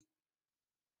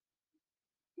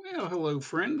Well, hello,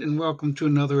 friend, and welcome to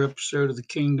another episode of The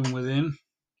Kingdom Within.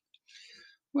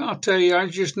 Well, I'll tell you, I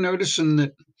was just noticing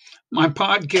that my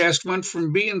podcast went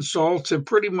from being sold to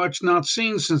pretty much not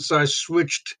seen since I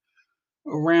switched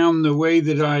around the way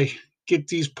that I get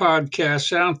these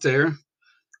podcasts out there.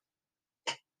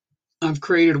 I've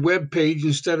created a web page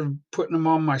instead of putting them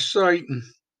on my site, and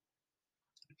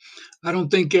I don't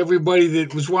think everybody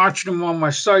that was watching them on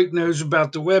my site knows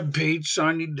about the web page, so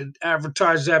I need to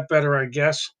advertise that better, I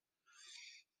guess.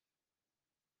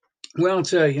 Well, I'll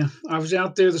tell you, I was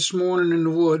out there this morning in the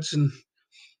woods and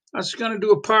I was going to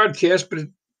do a podcast, but it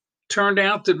turned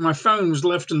out that my phone was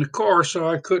left in the car, so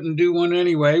I couldn't do one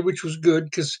anyway, which was good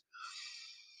because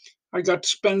I got to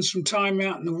spend some time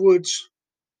out in the woods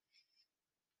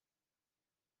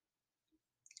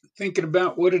thinking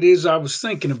about what it is I was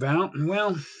thinking about. And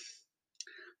well,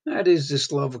 that is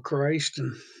this love of Christ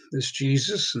and this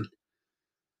Jesus and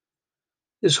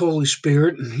this Holy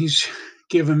Spirit. And He's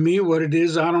given me what it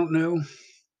is I don't know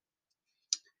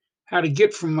how to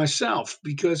get from myself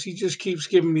because He just keeps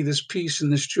giving me this peace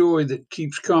and this joy that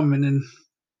keeps coming. And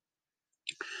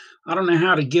I don't know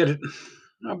how to get it.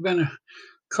 I've been a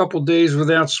couple days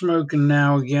without smoking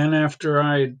now again after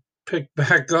I had picked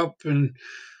back up and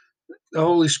the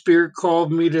Holy Spirit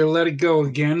called me to let it go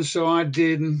again. So I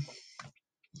did. And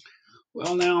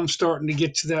well, now I'm starting to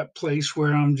get to that place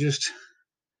where I'm just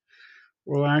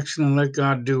relaxing and let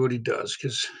God do what He does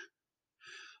because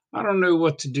I don't know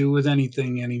what to do with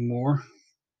anything anymore.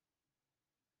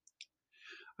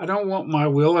 I don't want my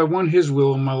will. I want His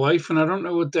will in my life, and I don't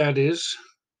know what that is,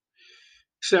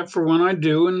 except for when I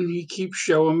do, and He keeps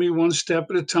showing me one step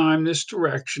at a time this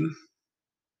direction.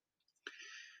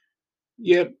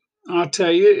 Yet, I'll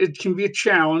tell you, it can be a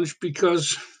challenge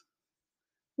because,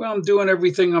 well, I'm doing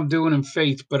everything I'm doing in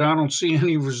faith, but I don't see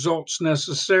any results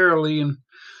necessarily. And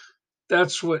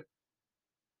that's what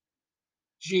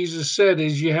Jesus said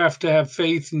is you have to have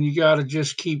faith and you got to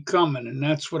just keep coming. And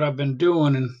that's what I've been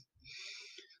doing. And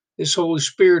this Holy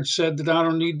Spirit said that I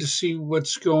don't need to see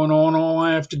what's going on. All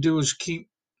I have to do is keep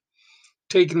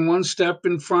taking one step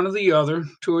in front of the other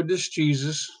toward this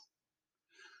Jesus,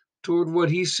 toward what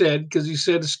He said, because He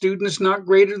said a student is not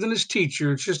greater than his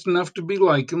teacher. It's just enough to be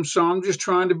like him. So I'm just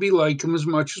trying to be like him as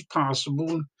much as possible.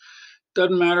 And it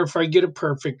doesn't matter if I get it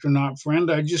perfect or not, friend.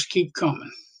 I just keep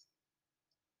coming.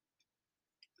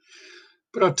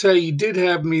 But I'll tell you, you did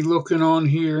have me looking on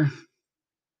here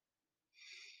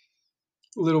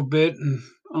a little bit and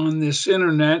on this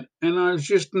internet, and I was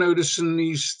just noticing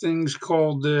these things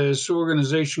called this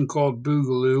organization called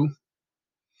Boogaloo.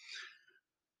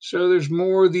 So there's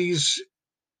more of these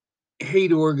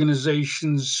hate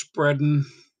organizations spreading,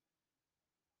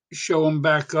 show them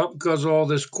back up because of all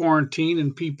this quarantine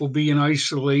and people being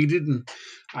isolated, and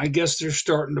I guess they're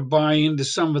starting to buy into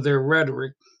some of their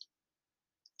rhetoric.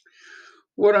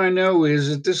 What I know is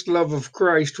that this love of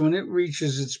Christ, when it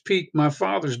reaches its peak, my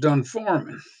Father's done for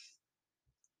me.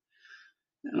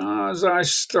 And as I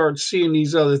start seeing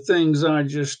these other things,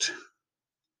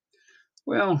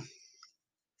 well,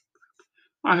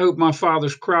 I hope my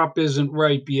father's crop isn't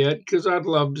ripe yet because I'd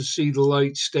love to see the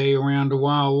light stay around a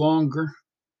while longer.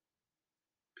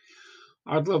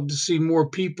 I'd love to see more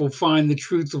people find the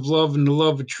truth of love and the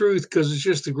love of truth because it's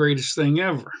just the greatest thing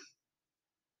ever.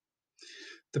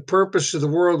 The purpose of the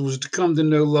world was to come to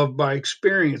know love by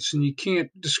experience, and you can't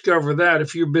discover that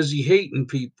if you're busy hating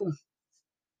people.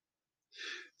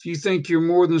 If you think you're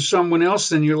more than someone else,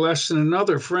 then you're less than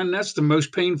another. Friend, that's the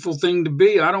most painful thing to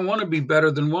be. I don't want to be better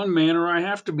than one man, or I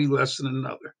have to be less than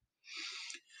another.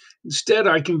 Instead,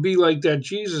 I can be like that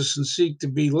Jesus and seek to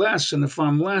be less. And if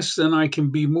I'm less, then I can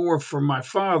be more for my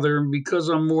Father. And because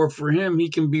I'm more for Him, He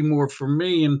can be more for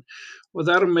me. And well,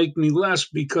 that'll make me less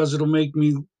because it'll make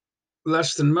me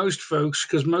less than most folks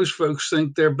because most folks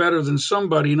think they're better than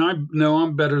somebody. And I know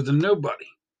I'm better than nobody.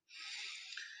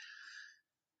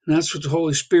 And that's what the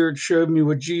Holy Spirit showed me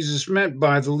what Jesus meant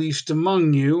by the least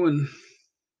among you. And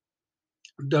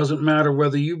it doesn't matter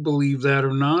whether you believe that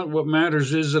or not. What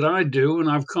matters is that I do, and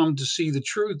I've come to see the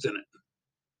truth in it.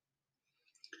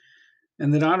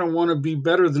 And that I don't want to be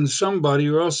better than somebody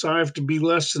or else I have to be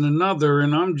less than another.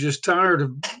 And I'm just tired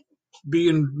of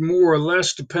being more or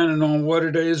less depending on what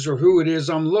it is or who it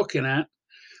is I'm looking at.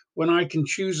 When I can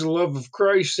choose the love of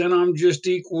Christ, then I'm just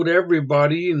equal to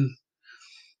everybody and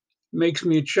makes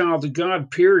me a child of God,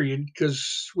 period.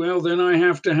 Because, well, then I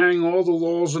have to hang all the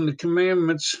laws and the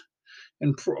commandments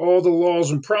and all the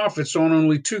laws and prophets on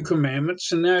only two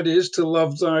commandments, and that is to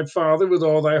love thy Father with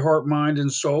all thy heart, mind,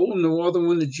 and soul. And the other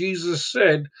one that Jesus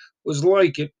said was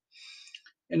like it,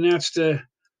 and that's to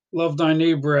love thy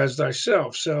neighbor as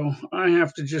thyself. So I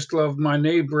have to just love my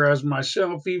neighbor as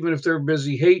myself, even if they're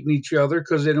busy hating each other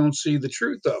because they don't see the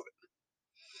truth of it.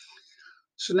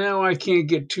 So now I can't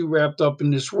get too wrapped up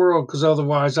in this world because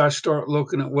otherwise I start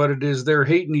looking at what it is they're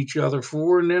hating each other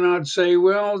for. And then I'd say,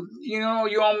 well,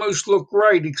 you almost look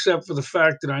right, except for the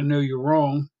fact that I know you're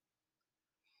wrong.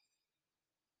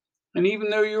 And even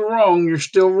though you're wrong, you're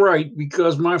still right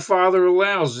because my father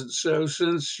allows it. So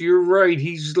since you're right,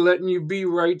 he's letting you be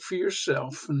right for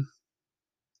yourself. And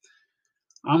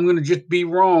I'm going to just be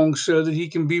wrong so that he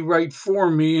can be right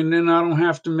for me. And then I don't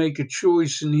have to make a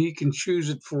choice and he can choose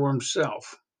it for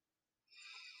himself.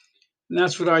 And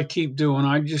that's what I keep doing.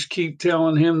 I just keep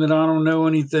telling him that I don't know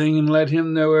anything and let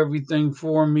him know everything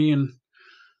for me. And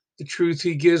the truth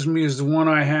he gives me is the one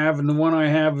I have, and the one I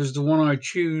have is the one I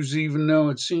choose, even though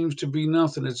it seems to be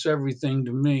nothing. It's everything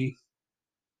to me.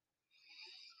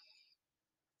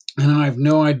 And I have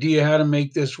no idea how to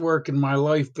make this work in my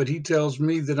life, but he tells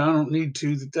me that I don't need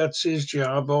to, that that's his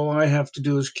job. All I have to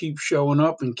do is keep showing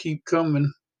up and keep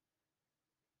coming,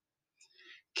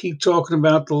 keep talking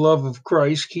about the love of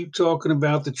Christ, keep talking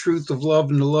about the truth of love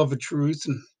and the love of truth,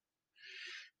 and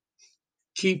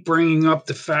keep bringing up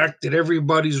the fact that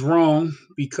everybody's wrong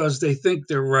because they think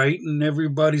they're right, and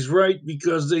everybody's right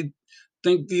because they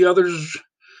think the other's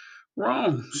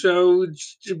wrong. So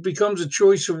it becomes a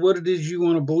choice of what it is you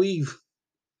want to believe.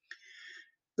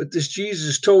 But this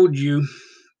Jesus told you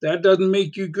that doesn't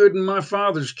make you good in my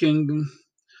Father's kingdom.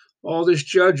 All this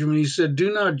judgment, he said,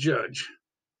 do not judge.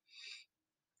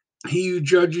 He who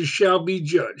judges shall be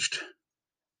judged.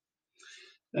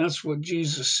 That's what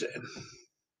Jesus said.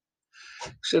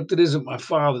 Except it isn't my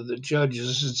Father that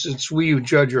judges, it's we who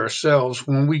judge ourselves.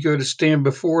 When we go to stand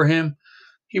before him,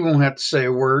 he won't have to say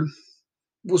a word.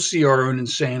 We'll see our own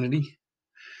insanity.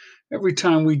 Every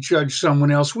time we judge someone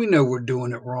else, we know we're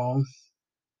doing it wrong.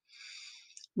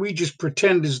 We just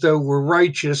pretend as though we're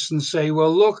righteous and say,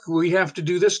 well, look, we have to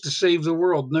do this to save the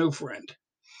world. No, friend.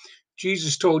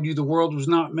 Jesus told you the world was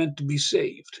not meant to be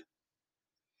saved,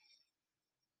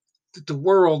 that the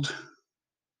world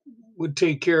would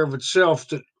take care of itself,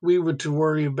 that we were to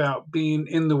worry about being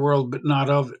in the world but not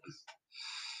of it.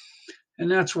 And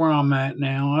that's where I'm at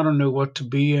now. I don't know what to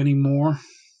be anymore.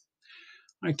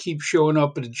 I keep showing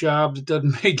up at a job that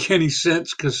doesn't make any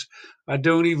sense because I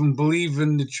don't even believe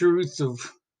in the truth of,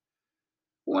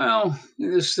 well,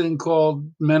 this thing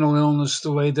called mental illness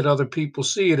the way that other people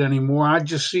see it anymore. I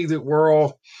just see that we're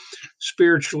all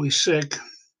spiritually sick.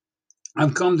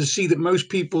 I've come to see that most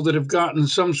people that have gotten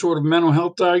some sort of mental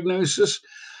health diagnosis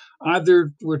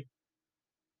either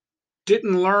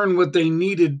didn't learn what they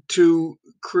needed to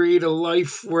create a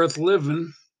life worth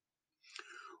living,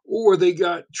 or they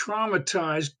got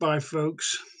traumatized by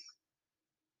folks.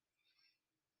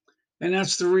 And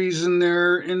that's the reason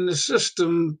they're in the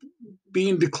system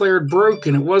being declared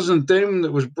broken. It wasn't them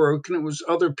that was broken, it was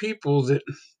other people that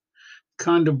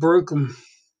kind of broke them.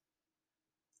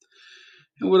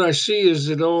 And what I see is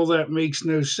that all that makes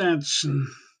no sense. And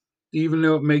even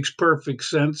though it makes perfect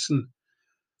sense, and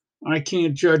I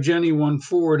can't judge anyone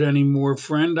for it anymore,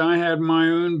 friend. I had my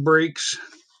own breaks.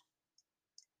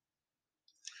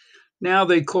 Now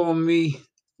they call me,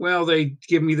 well, they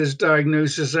give me this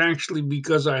diagnosis actually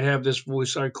because I have this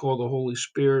voice I call the Holy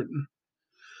Spirit. And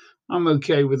I'm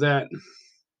okay with that.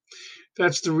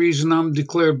 That's the reason I'm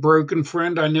declared broken,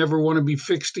 friend. I never want to be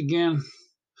fixed again.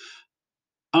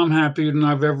 I'm happier than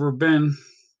I've ever been.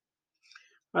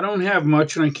 I don't have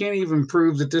much, and I can't even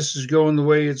prove that this is going the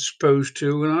way it's supposed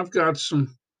to. And I've got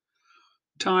some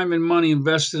time and money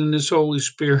invested in this Holy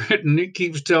Spirit, and it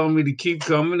keeps telling me to keep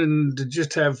coming and to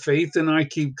just have faith, and I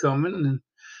keep coming. And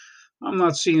I'm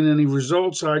not seeing any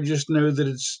results. I just know that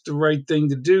it's the right thing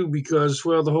to do because,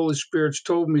 well, the Holy Spirit's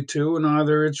told me to, and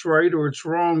either it's right or it's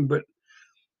wrong. But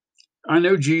I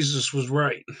know Jesus was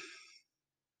right,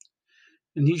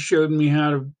 and he showed me how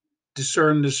to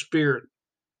discern the Spirit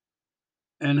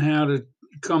and how to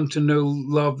come to know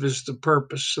love is the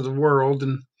purpose of the world.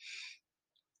 And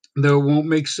though it won't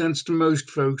make sense to most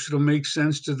folks, it'll make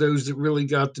sense to those that really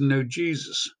got to know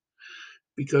Jesus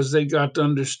because they got to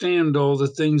understand all the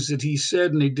things that he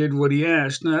said and they did what he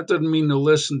asked. Now, that doesn't mean to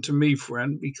listen to me,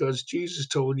 friend, because Jesus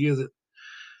told you that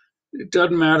it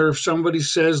doesn't matter if somebody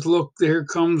says, look, there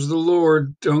comes the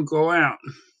Lord, don't go out.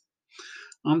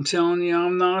 I'm telling you,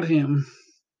 I'm not him.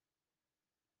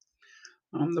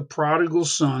 I'm the prodigal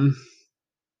son.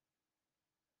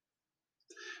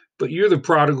 But you're the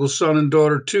prodigal son and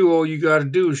daughter too. All you got to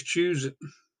do is choose it.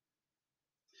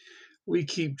 We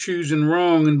keep choosing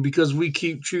wrong, and because we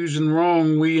keep choosing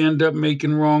wrong, we end up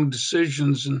making wrong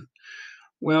decisions. And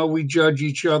well, we judge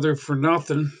each other for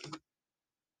nothing.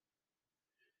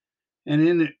 And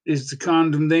in it is the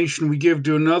condemnation we give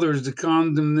to another, is the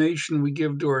condemnation we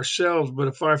give to ourselves. But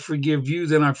if I forgive you,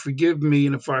 then I forgive me.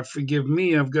 And if I forgive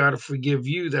me, I've got to forgive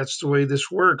you. That's the way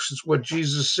this works. It's what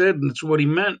Jesus said, and it's what he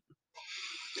meant.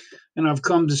 And I've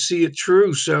come to see it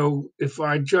true. So if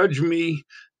I judge me,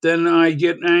 then I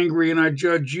get angry and I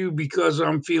judge you because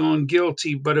I'm feeling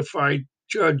guilty. But if I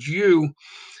judge you,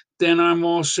 then I'm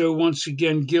also once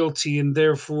again guilty, and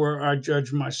therefore I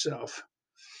judge myself.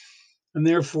 And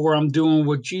therefore I'm doing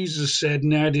what Jesus said,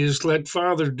 and that is let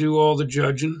Father do all the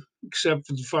judging, except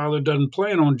for the Father doesn't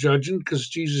plan on judging because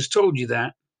Jesus told you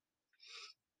that.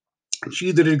 It's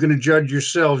you that are going to judge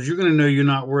yourselves. You're going to know you're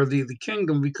not worthy of the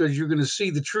kingdom because you're going to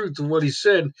see the truth of what he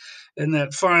said in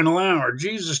that final hour.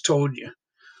 Jesus told you.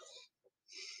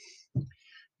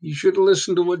 You should have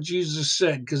listened to what Jesus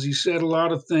said because he said a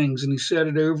lot of things and he said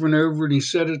it over and over and he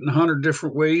said it in 100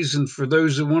 different ways. And for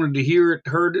those that wanted to hear it,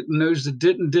 heard it, and those that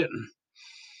didn't.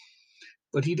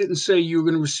 But he didn't say you were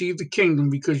going to receive the kingdom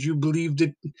because you believed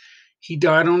that he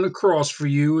died on the cross for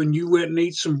you and you went and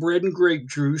ate some bread and grape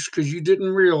juice because you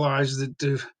didn't realize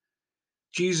that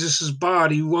Jesus's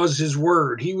body was his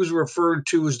word. He was referred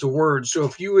to as the word. So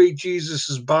if you ate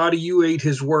Jesus's body, you ate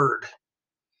his word.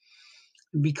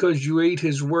 And because you ate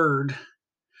his word,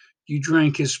 you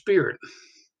drank his spirit,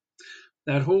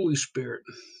 that Holy Spirit.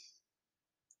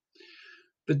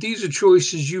 But these are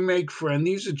choices you make, friend.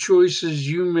 These are choices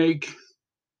you make.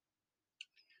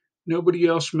 Nobody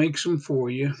else makes them for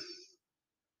you.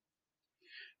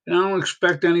 And I don't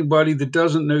expect anybody that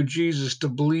doesn't know Jesus to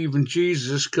believe in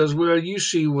Jesus because, well, you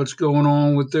see what's going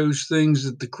on with those things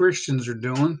that the Christians are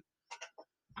doing.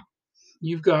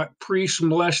 You've got priests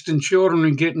molesting children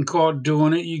and getting caught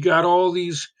doing it. You got all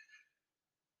these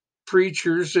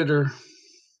preachers that are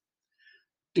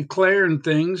declaring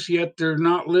things, yet they're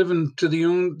not living to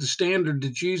the standard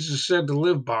that Jesus said to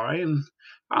live by. And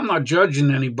I'm not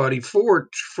judging anybody for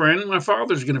it, friend. My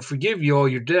Father's going to forgive you all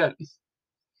your debt.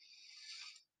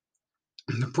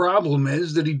 And the problem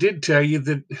is that he did tell you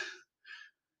that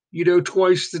you'd owe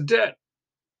twice the debt.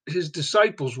 His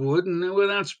disciples would, and well,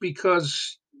 that's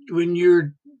because when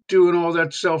you're doing all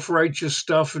that self-righteous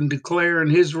stuff and declaring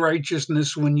his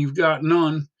righteousness when you've got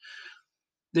none,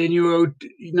 then you owe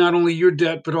not only your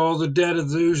debt, but all the debt of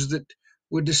those that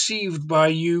were deceived by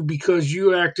you because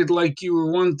you acted like you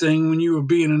were one thing when you were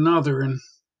being another. And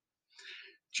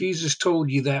Jesus told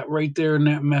you that right there in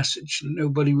that message, and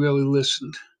nobody really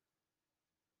listened.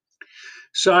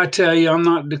 So I tell you, I'm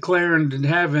not declaring to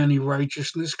have any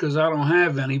righteousness because I don't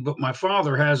have any, but my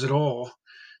Father has it all.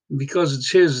 And because it's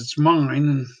his, it's mine,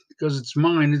 and because it's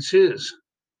mine, it's his.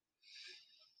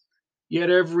 Yet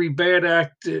every bad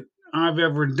act that I've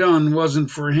ever done wasn't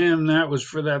for him, that was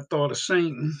for that thought of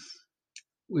Satan,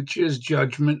 which is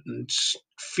judgment and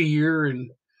fear and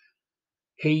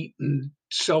hate and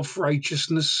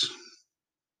self-righteousness.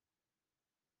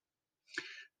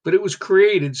 But it was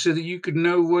created so that you could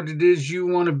know what it is you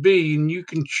want to be, and you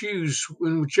can choose,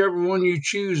 and whichever one you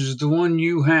choose is the one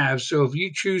you have. So if you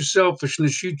choose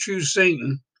selfishness, you choose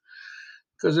Satan,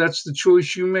 because that's the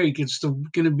choice you make. It's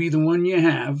going to be the one you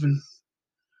have. And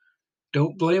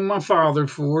don't blame my Father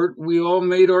for it. We all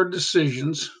made our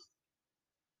decisions.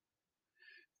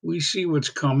 We see what's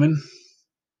coming.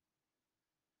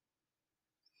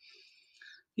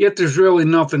 Yet there's really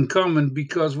nothing coming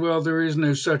because, well, there is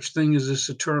no such thing as this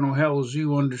eternal hell as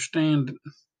you understand it.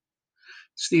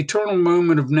 It's the eternal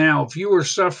moment of now. If you are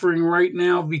suffering right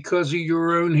now because of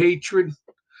your own hatred,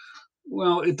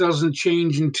 well, it doesn't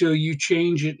change until you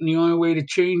change it. And the only way to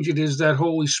change it is that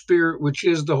Holy Spirit, which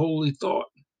is the holy thought.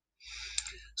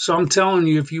 So I'm telling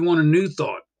you, if you want a new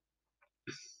thought,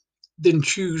 then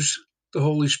choose the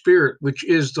Holy Spirit, which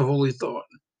is the holy thought.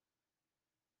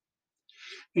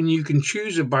 And you can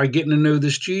choose it by getting to know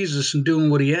this Jesus and doing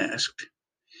what he asked.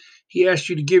 He asked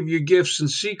you to give your gifts in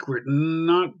secret and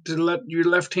not to let your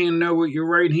left hand know what your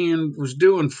right hand was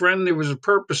doing. Friend, there was a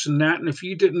purpose in that. And if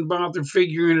you didn't bother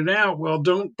figuring it out, well,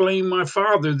 don't blame my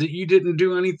Father that you didn't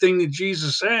do anything that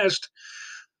Jesus asked.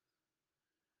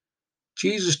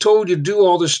 Jesus told you to do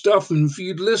all this stuff, and if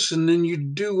you'd listen, then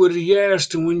you'd do what he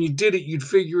asked, and when you did it, you'd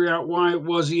figure out why it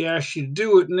was he asked you to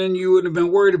do it, and then you wouldn't have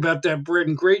been worried about that bread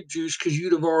and grape juice because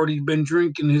you'd have already been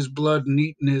drinking his blood and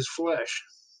eating his flesh.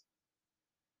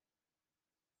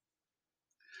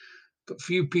 But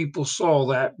few people saw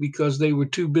that because they were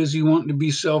too busy wanting to be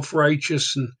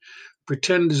self-righteous and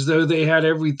pretend as though they had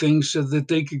everything so that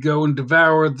they could go and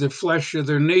devour the flesh of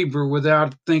their neighbor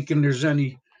without thinking there's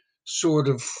any sort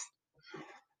of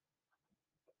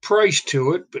price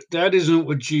to it. But that isn't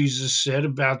what Jesus said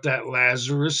about that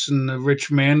Lazarus and the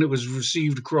rich man that was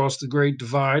received across the great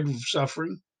divide of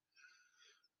suffering.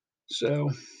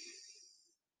 So,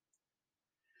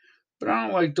 but I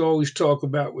don't like to always talk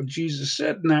about what Jesus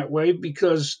said in that way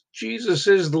because Jesus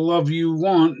is the love you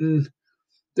want, and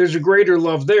there's a greater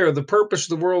love there. The purpose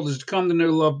of the world is to come to know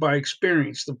love by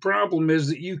experience. The problem is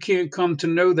that you can't come to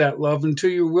know that love until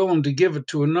you're willing to give it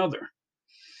to another.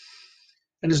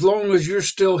 And as long as you're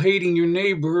still hating your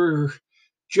neighbor or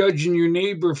judging your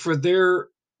neighbor for their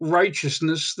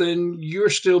righteousness, then you're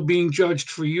still being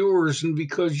judged for yours. And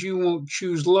because you won't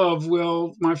choose love,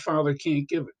 well, my Father can't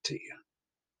give it to you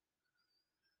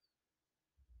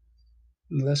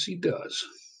unless He does.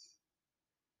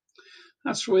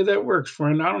 That's the way that works,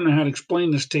 friend. I don't know how to explain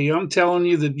this to you. I'm telling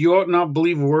you that you ought not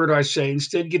believe a word I say.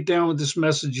 Instead, get down with this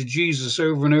message of Jesus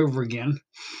over and over again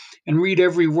and read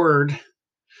every word.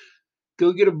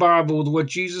 Go get a Bible with what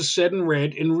Jesus said and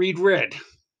read red.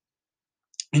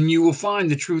 And you will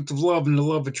find the truth of love and the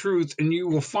love of truth, and you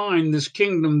will find this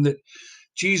kingdom that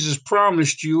Jesus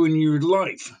promised you in your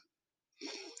life.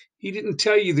 He didn't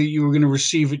tell you that you were going to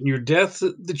receive it in your death.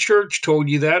 The church told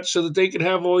you that so that they could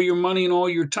have all your money and all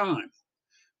your time.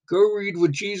 Go read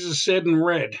what Jesus said and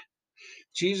read.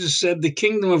 Jesus said, the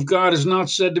kingdom of God is not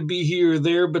said to be here or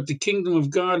there, but the kingdom of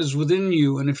God is within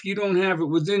you. And if you don't have it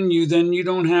within you, then you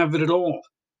don't have it at all.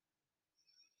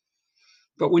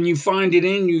 But when you find it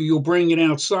in you, you'll bring it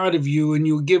outside of you and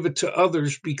you'll give it to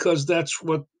others because that's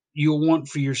what you'll want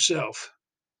for yourself.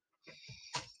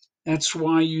 That's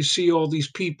why you see all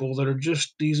these people that are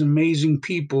just these amazing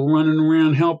people running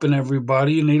around helping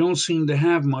everybody, and they don't seem to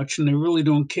have much and they really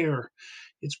don't care.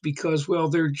 It's because, well,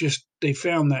 they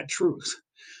found that truth.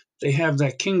 They have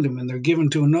that kingdom and they're given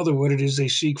to another what it is they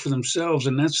seek for themselves.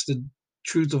 And that's the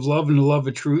truth of love and the love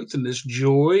of truth and this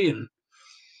joy. And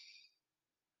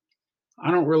I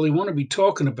don't really want to be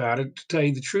talking about it, to tell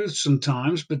you the truth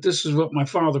sometimes, but this is what my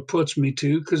Father puts me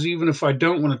to, because even if I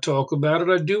don't want to talk about it,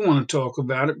 I do want to talk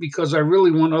about it because I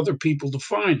really want other people to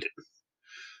find it.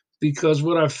 Because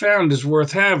what I've found is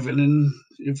worth having. And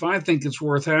if I think it's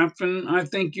worth having, I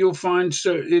think you'll find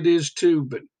so it is too.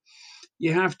 But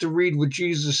you have to read what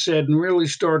Jesus said and really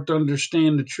start to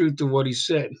understand the truth of what He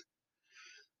said.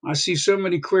 I see so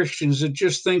many Christians that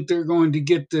just think they're going to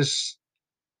get this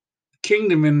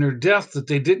kingdom in their death that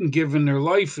they didn't give in their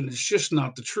life, and it's just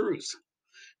not the truth.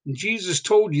 And Jesus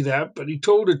told you that, but He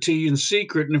told it to you in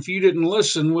secret, and if you didn't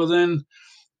listen, well, then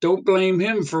don't blame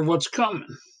Him for what's coming.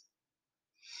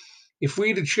 If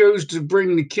we'd have chose to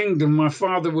bring the kingdom, my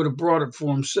Father would have brought it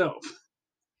for Himself.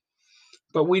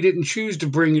 But we didn't choose to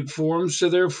bring it for Him, so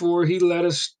therefore He let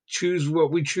us choose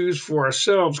what we choose for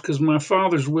ourselves, because my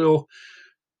Father's will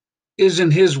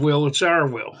isn't His will, it's our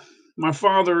will. My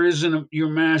Father isn't your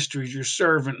master, He's your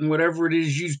servant, and whatever it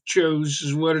is you chose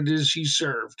is what it is He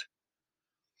served.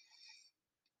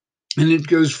 And it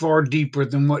goes far deeper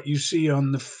than what you see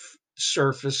on the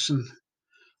surface. And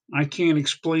I can't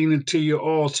explain it to you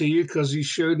all to you because He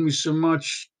showed me so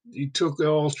much. He took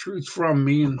all truth from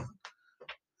me.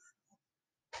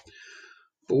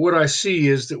 But what I see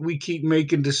is that we keep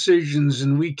making decisions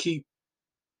and we keep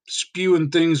spewing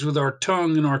things with our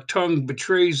tongue, and our tongue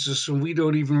betrays us, and we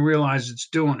don't even realize it's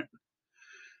doing it.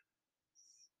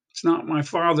 It's not my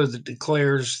Father that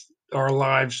declares our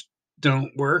lives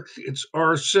don't work. It's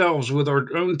ourselves with our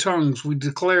own tongues. We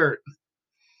declare it.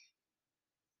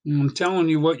 And I'm telling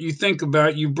you, what you think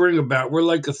about, you bring about. We're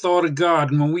like a thought of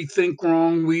God. And when we think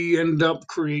wrong, we end up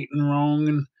creating wrong.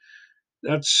 And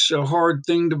that's a hard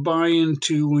thing to buy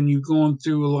into when you're going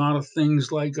through a lot of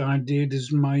things like I did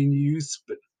as my youth.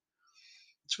 But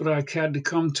it's what I had to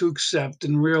come to accept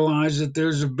and realize that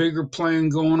there's a bigger plan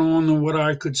going on than what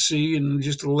I could see, and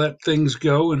just to let things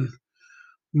go and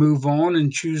move on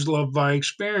and choose love by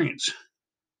experience.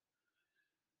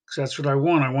 Because that's what I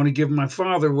want. I want to give my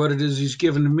Father what it is He's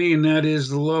given to me, and that is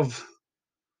the love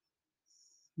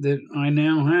that I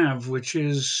now have, which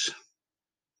is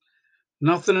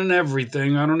nothing and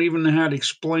everything. I don't even know how to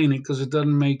explain it because it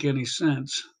doesn't make any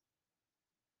sense.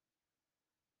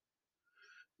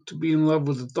 To be in love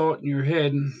with a thought in your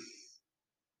head.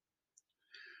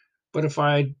 But if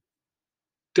I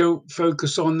don't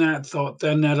focus on that thought,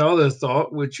 then that other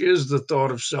thought, which is the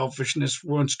thought of selfishness,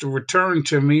 wants to return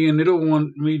to me, and it'll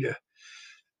want me to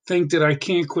think that I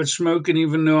can't quit smoking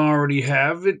even though I already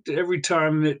have it. Every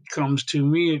time it comes to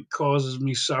me, it causes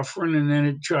me suffering, and then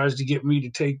it tries to get me to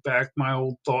take back my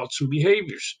old thoughts and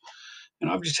behaviors. And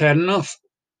I've just had enough.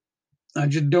 I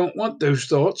just don't want those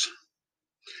thoughts.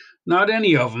 Not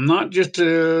any of them, not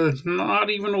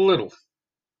even a little.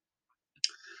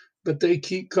 But they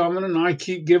keep coming, and I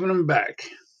keep giving them back.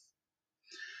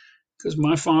 Because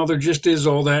my Father just is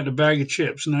all that in a bag of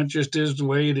chips, and that just is the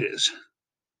way it is.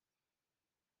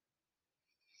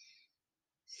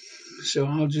 So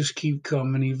I'll just keep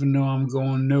coming, even though I'm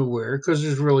going nowhere, because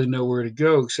there's really nowhere to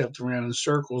go except around in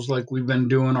circles like we've been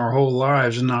doing our whole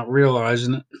lives and not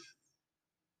realizing it.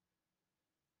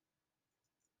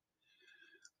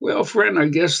 Well, friend, I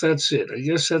guess that's it. I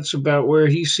guess that's about where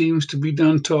he seems to be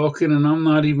done talking, and I'm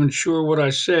not even sure what I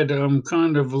said. I'm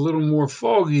kind of a little more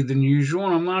foggy than usual,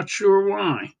 and I'm not sure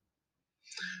why.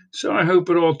 So I hope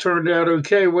it all turned out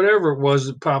okay, whatever it was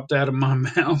that popped out of my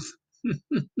mouth.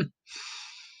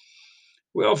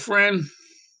 Well, friend,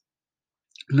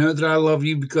 know that I love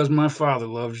you because my Father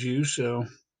loves you, so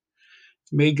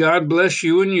may God bless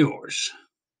you and yours.